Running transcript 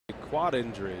quad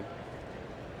injury.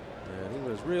 And he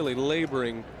was really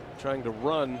laboring trying to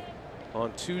run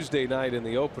on Tuesday night in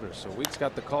the opener. So Weeks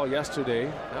got the call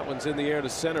yesterday. That one's in the air to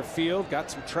center field.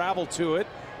 Got some travel to it.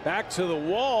 Back to the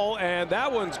wall, and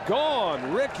that one's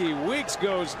gone. Rickie Weeks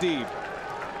goes deep.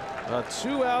 A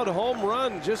 2-out home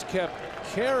run just kept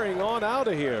carrying on out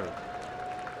of here.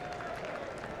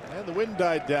 And the wind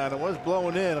died down. It was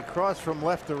blowing in across from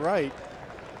left to right.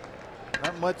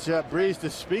 Not much breeze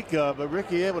to speak of, but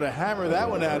Rickie able to hammer that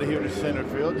one out of here to center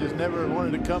field. Just never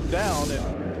wanted to come down.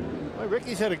 And well,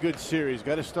 Rickie's had a good series.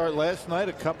 Got to start last night.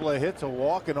 A couple of hits, a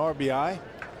walk, an RBI.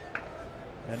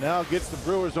 And now gets the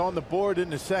Brewers on the board in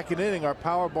the second inning. Our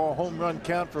Powerball home run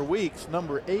count for Weeks,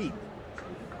 number 8.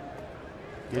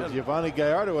 Gives Giovanni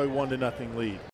Gallardo a 1-0 lead.